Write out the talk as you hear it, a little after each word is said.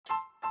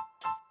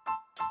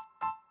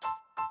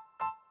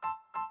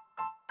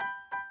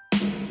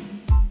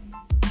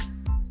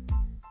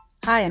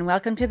Hi, and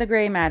welcome to The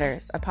Gray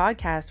Matters, a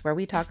podcast where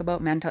we talk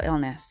about mental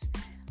illness.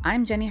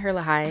 I'm Jenny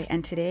Herlahai,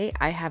 and today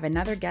I have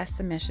another guest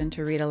submission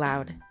to read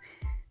aloud.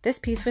 This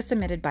piece was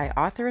submitted by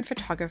author and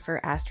photographer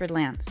Astrid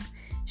Lantz.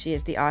 She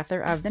is the author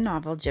of the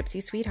novel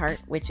Gypsy Sweetheart,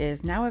 which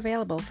is now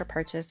available for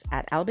purchase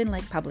at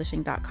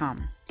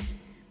albinlakepublishing.com.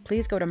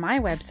 Please go to my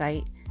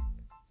website,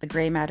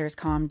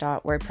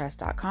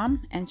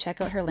 thegraymatterscom.wordpress.com, and check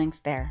out her links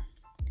there.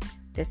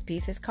 This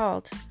piece is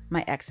called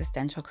My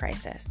Existential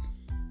Crisis.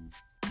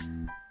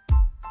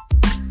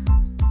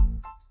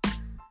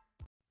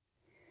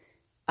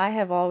 I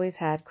have always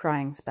had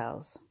crying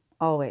spells.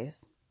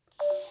 Always.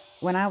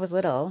 When I was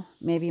little,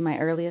 maybe my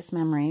earliest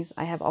memories,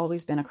 I have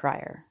always been a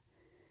crier.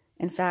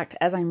 In fact,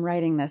 as I'm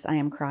writing this, I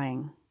am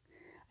crying.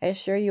 I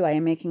assure you I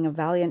am making a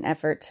valiant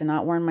effort to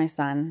not warn my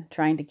son,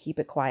 trying to keep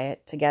it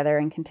quiet, together,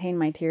 and contain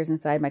my tears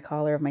inside my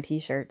collar of my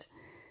t-shirt.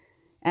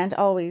 And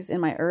always, in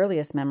my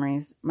earliest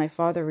memories, my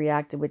father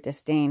reacted with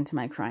disdain to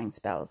my crying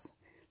spells,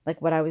 like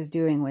what I was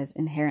doing was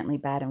inherently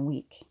bad and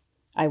weak.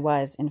 I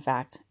was, in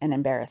fact, an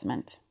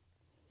embarrassment.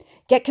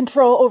 "Get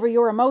control over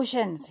your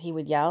emotions," he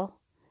would yell.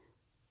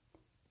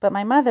 But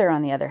my mother,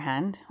 on the other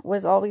hand,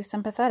 was always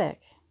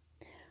sympathetic.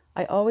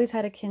 I always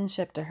had a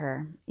kinship to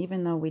her,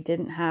 even though we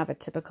didn't have a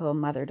typical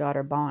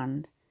mother-daughter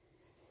bond.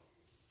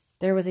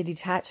 There was a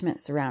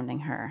detachment surrounding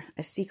her,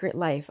 a secret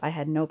life I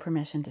had no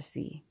permission to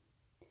see.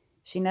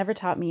 She never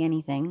taught me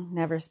anything,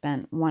 never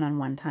spent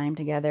one-on-one time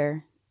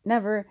together,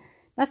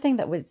 nothing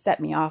that would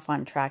set me off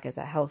on track as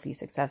a healthy,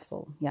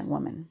 successful young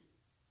woman.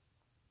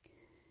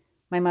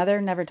 My mother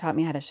never taught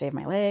me how to shave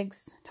my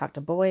legs, talk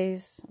to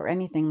boys, or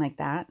anything like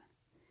that.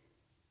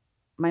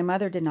 My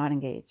mother did not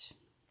engage.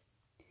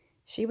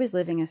 She was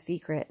living a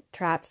secret,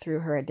 trapped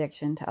through her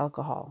addiction to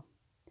alcohol.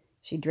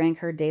 She drank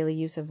her daily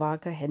use of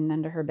vodka hidden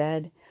under her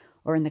bed,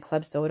 or in the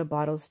club soda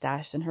bottles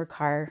stashed in her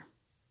car.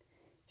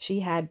 She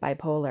had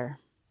bipolar.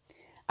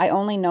 I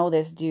only know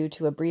this due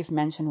to a brief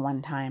mention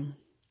one time.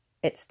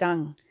 It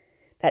stung.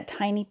 That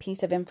tiny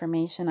piece of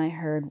information I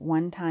heard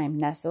one time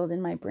nestled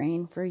in my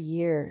brain for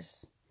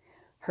years.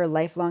 Her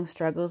lifelong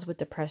struggles with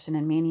depression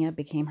and mania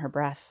became her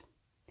breath.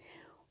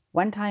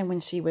 One time when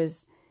she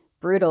was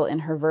brutal in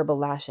her verbal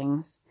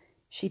lashings,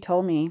 she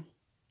told me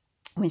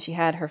when she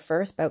had her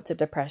first bouts of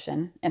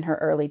depression in her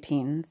early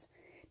teens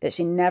that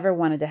she never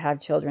wanted to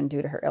have children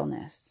due to her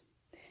illness.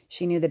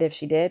 She knew that if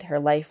she did, her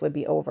life would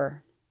be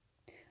over.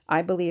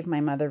 I believe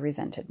my mother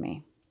resented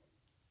me.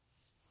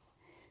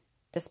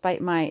 Despite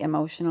my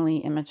emotionally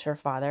immature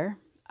father,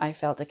 I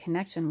felt a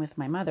connection with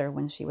my mother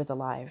when she was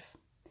alive.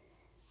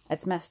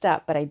 It's messed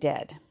up, but I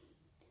did.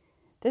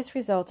 This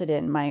resulted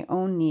in my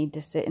own need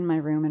to sit in my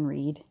room and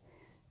read,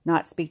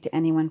 not speak to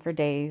anyone for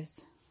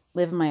days,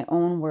 live in my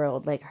own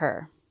world like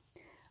her.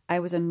 I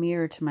was a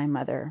mirror to my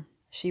mother.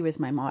 She was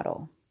my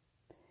model.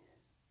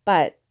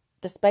 But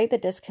despite the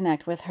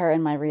disconnect with her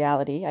and my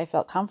reality, I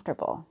felt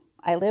comfortable.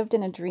 I lived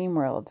in a dream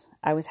world.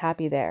 I was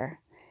happy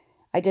there.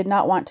 I did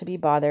not want to be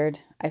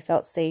bothered. I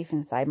felt safe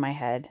inside my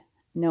head.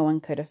 No one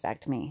could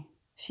affect me.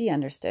 She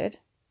understood.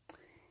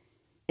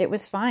 It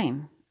was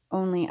fine.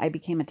 Only I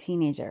became a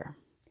teenager.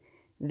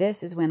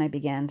 This is when I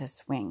began to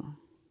swing.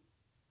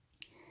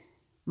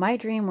 My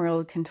dream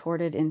world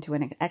contorted into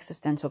an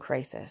existential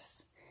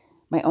crisis.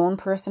 My own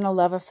personal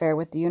love affair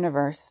with the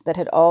universe that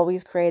had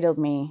always cradled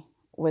me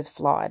was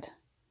flawed.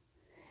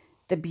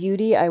 The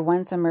beauty I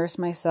once immersed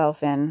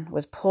myself in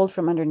was pulled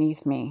from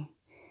underneath me.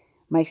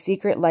 My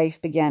secret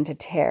life began to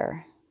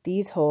tear.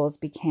 These holes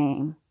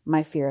became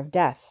my fear of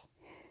death,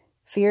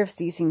 fear of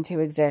ceasing to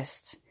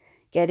exist,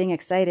 getting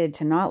excited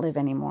to not live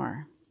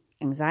anymore.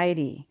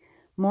 Anxiety,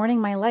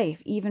 mourning my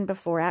life even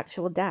before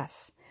actual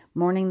death,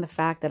 mourning the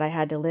fact that I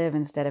had to live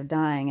instead of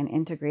dying and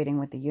integrating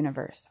with the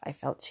universe. I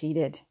felt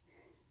cheated.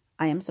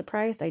 I am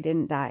surprised I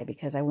didn't die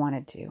because I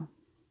wanted to.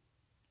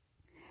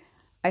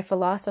 I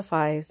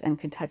philosophized and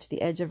could touch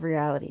the edge of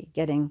reality,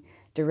 getting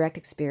direct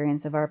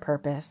experience of our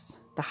purpose,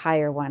 the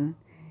higher one,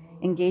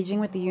 engaging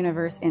with the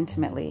universe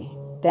intimately.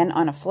 Then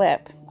on a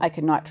flip, I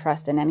could not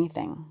trust in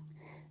anything.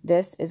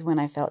 This is when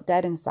I felt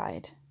dead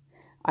inside.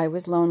 I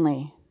was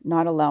lonely.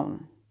 Not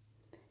alone.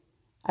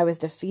 I was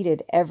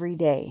defeated every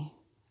day.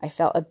 I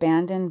felt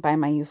abandoned by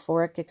my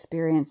euphoric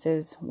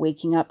experiences,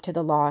 waking up to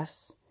the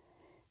loss.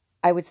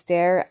 I would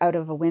stare out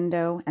of a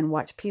window and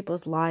watch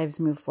people's lives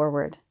move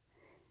forward.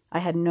 I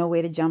had no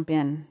way to jump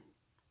in.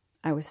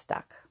 I was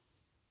stuck.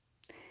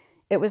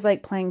 It was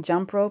like playing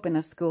jump rope in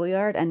the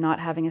schoolyard and not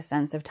having a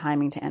sense of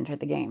timing to enter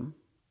the game.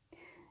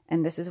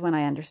 And this is when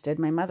I understood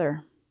my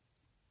mother.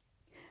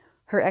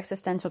 Her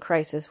existential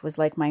crisis was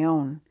like my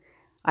own.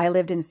 I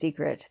lived in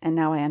secret, and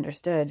now I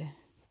understood.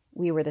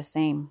 We were the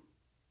same.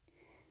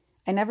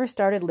 I never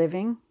started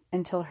living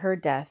until her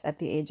death at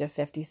the age of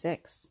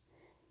 56.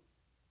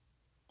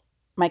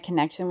 My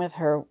connection with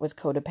her was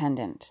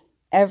codependent.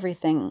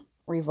 Everything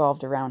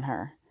revolved around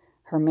her.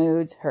 Her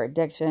moods, her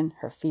addiction,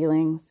 her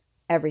feelings,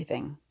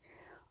 everything.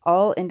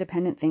 All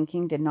independent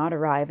thinking did not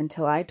arrive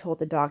until I told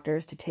the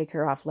doctors to take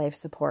her off life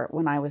support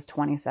when I was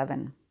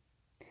 27.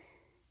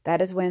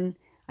 That is when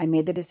I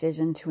made the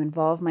decision to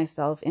involve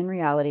myself in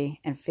reality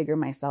and figure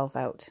myself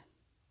out.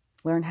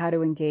 Learn how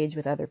to engage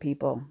with other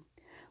people.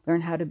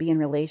 Learn how to be in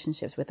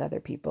relationships with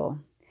other people.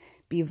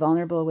 Be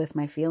vulnerable with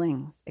my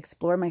feelings.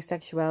 Explore my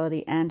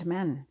sexuality and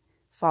men.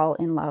 Fall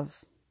in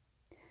love.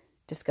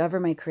 Discover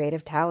my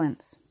creative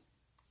talents.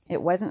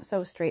 It wasn't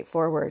so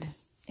straightforward.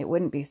 It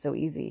wouldn't be so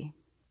easy.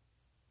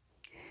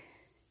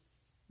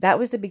 That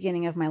was the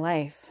beginning of my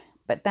life,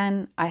 but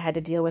then I had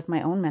to deal with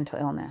my own mental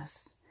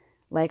illness.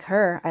 Like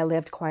her, I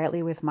lived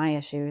quietly with my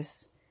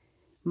issues.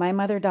 My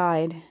mother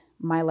died,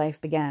 my life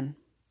began.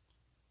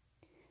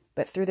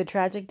 But through the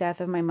tragic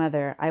death of my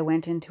mother, I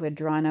went into a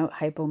drawn-out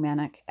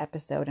hypomanic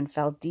episode and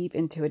fell deep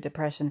into a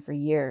depression for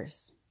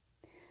years.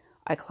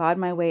 I clawed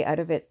my way out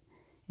of it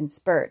in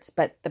spurts,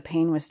 but the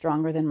pain was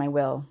stronger than my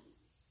will.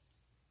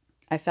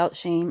 I felt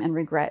shame and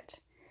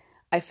regret.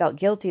 I felt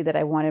guilty that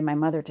I wanted my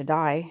mother to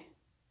die.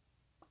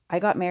 I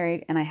got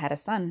married and I had a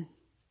son.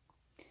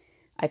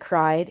 I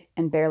cried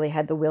and barely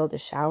had the will to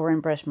shower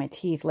and brush my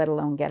teeth, let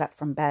alone get up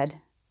from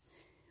bed.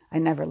 I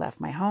never left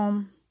my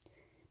home.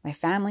 My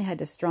family had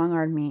to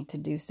strong-arm me to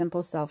do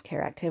simple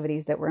self-care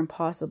activities that were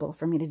impossible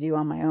for me to do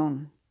on my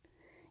own.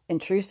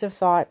 Intrusive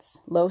thoughts,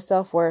 low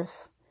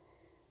self-worth.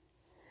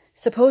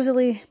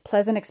 Supposedly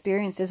pleasant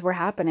experiences were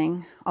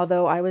happening,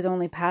 although I was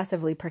only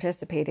passively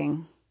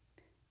participating.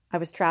 I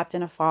was trapped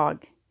in a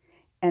fog,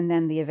 and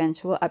then the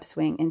eventual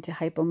upswing into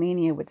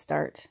hypomania would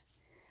start.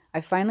 I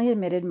finally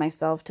admitted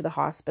myself to the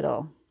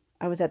hospital.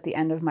 I was at the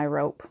end of my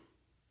rope.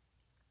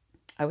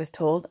 I was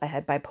told I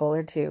had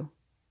bipolar 2.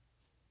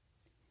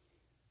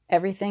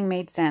 Everything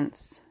made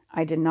sense.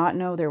 I did not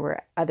know there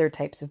were other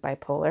types of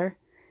bipolar,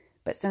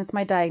 but since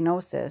my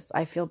diagnosis,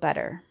 I feel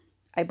better.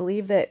 I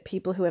believe that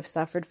people who have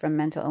suffered from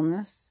mental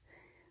illness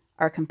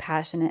are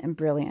compassionate and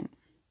brilliant.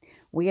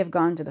 We have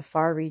gone to the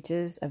far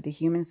reaches of the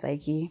human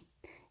psyche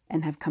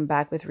and have come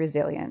back with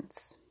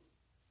resilience.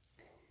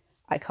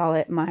 I call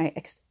it my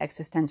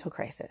existential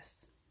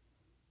crisis.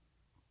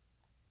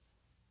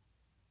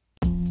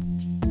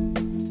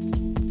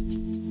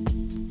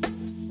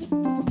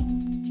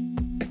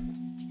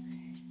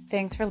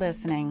 Thanks for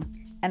listening,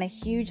 and a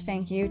huge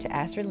thank you to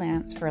Astrid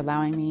Lantz for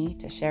allowing me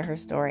to share her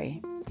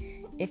story.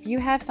 If you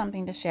have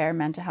something to share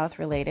mental health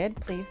related,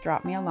 please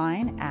drop me a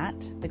line at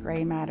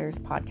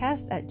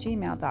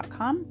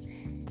thegraymatterspodcast@gmail.com.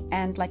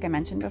 And like I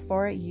mentioned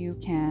before, you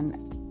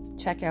can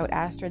check out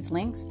Astrid's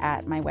links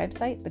at my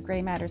website,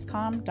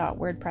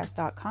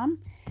 thegraymatterscom.wordpress.com,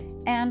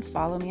 and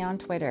follow me on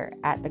Twitter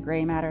at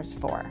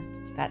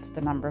thegraymatters4. That's the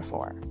number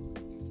 4.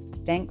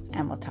 Thanks,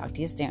 and we'll talk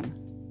to you soon.